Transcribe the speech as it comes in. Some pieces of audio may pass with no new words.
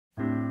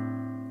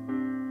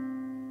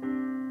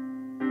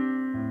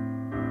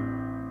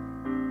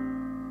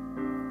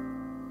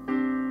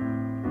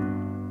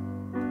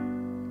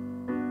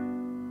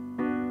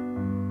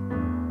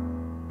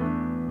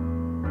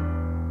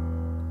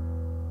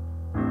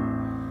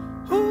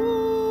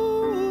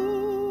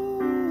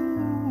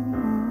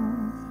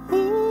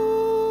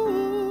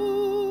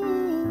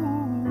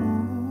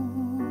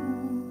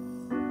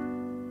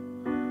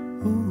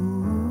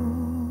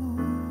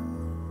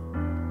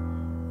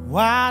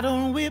Why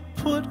don't we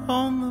put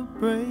on the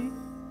brakes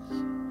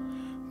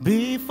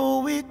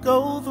before we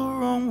go the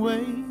wrong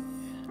way?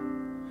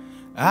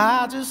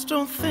 I just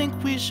don't think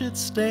we should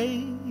stay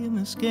in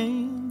this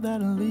game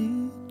that'll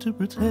lead to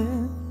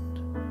pretend.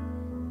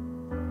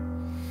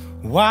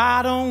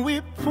 Why don't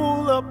we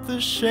pull up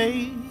the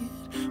shade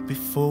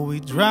before we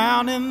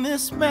drown in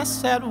this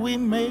mess that we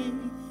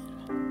made?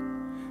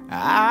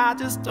 I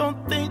just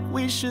don't think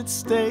we should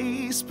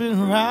stay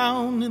spinning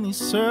around in these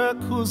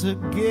circles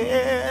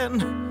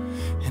again.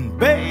 And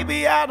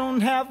baby, I don't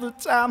have the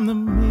time to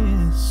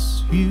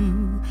miss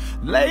you.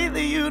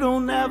 Lately you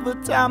don't have the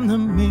time to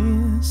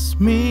miss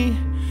me.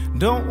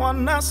 Don't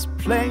want us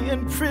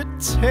playing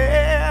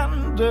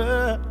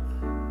pretender.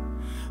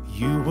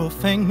 You will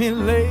thank me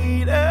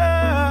later,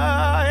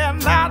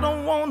 and I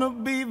don't wanna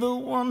be the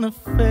one to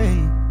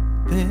fake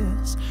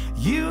this.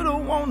 You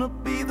don't wanna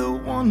be the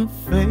one to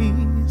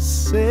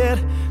face it.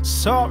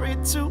 Sorry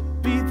to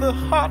be the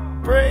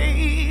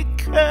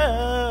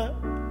heartbreaker,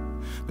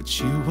 but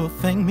you will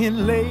thank me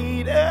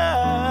later.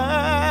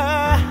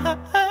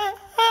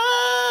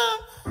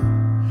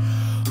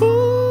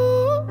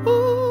 Ooh,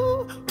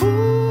 ooh,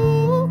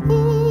 ooh,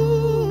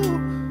 ooh.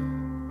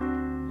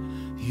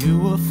 You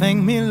will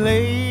thank me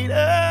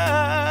later.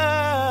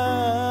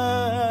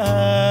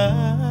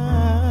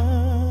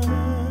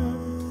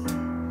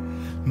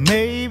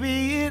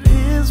 Maybe it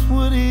is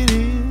what it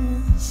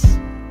is.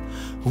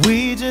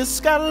 We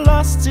just got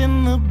lost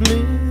in the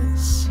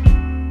bliss.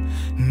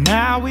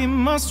 Now we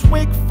must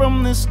wake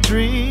from this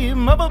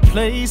dream of a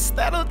place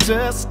that'll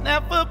just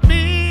never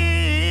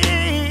be.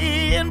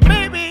 And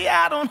baby,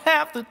 I don't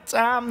have the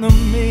time to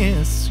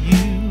miss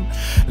you.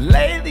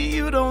 Lately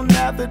you don't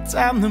have the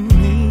time to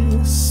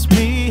miss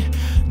me.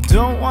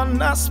 Don't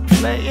want us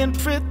playing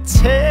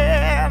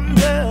pretender.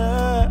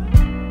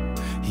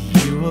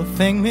 You will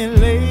thank me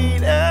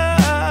later,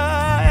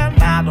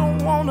 and I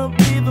don't wanna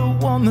be the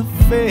one to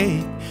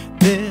fake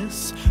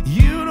this.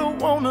 You don't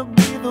wanna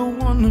be the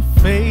one to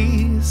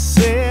face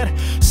it.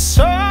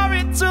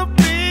 Sorry to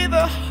be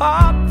the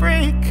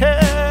heartbreaker,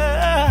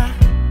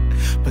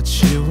 but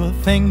you will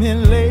thank me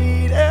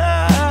later.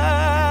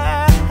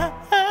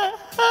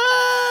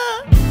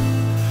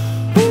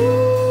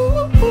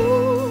 Ooh,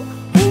 ooh,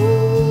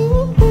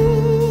 ooh,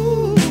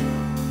 ooh.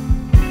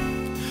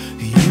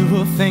 You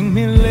will thank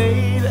me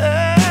later.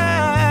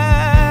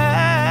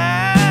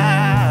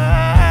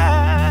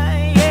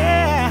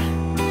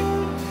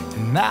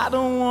 I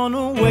don't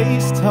wanna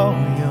waste all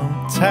your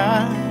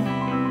time.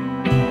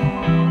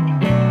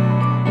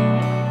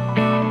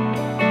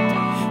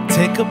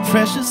 Take up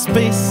precious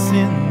space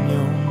in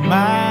your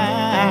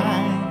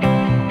mind.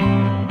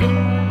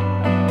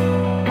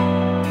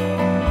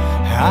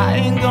 I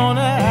ain't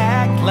gonna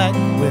act like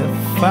we're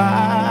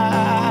fine.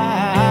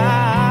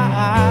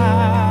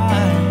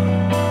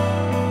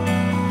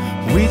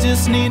 We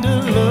just need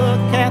to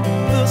look at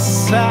the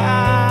signs.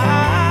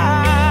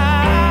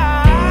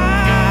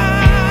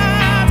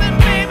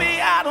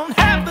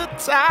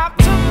 Time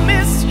to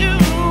miss you.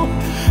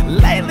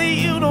 Lately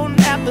you don't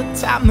have the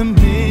time to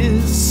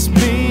miss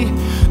me.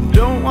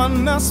 Don't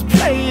want us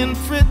playing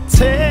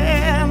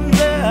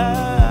pretender.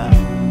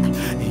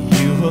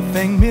 You will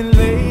thank me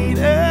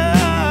later.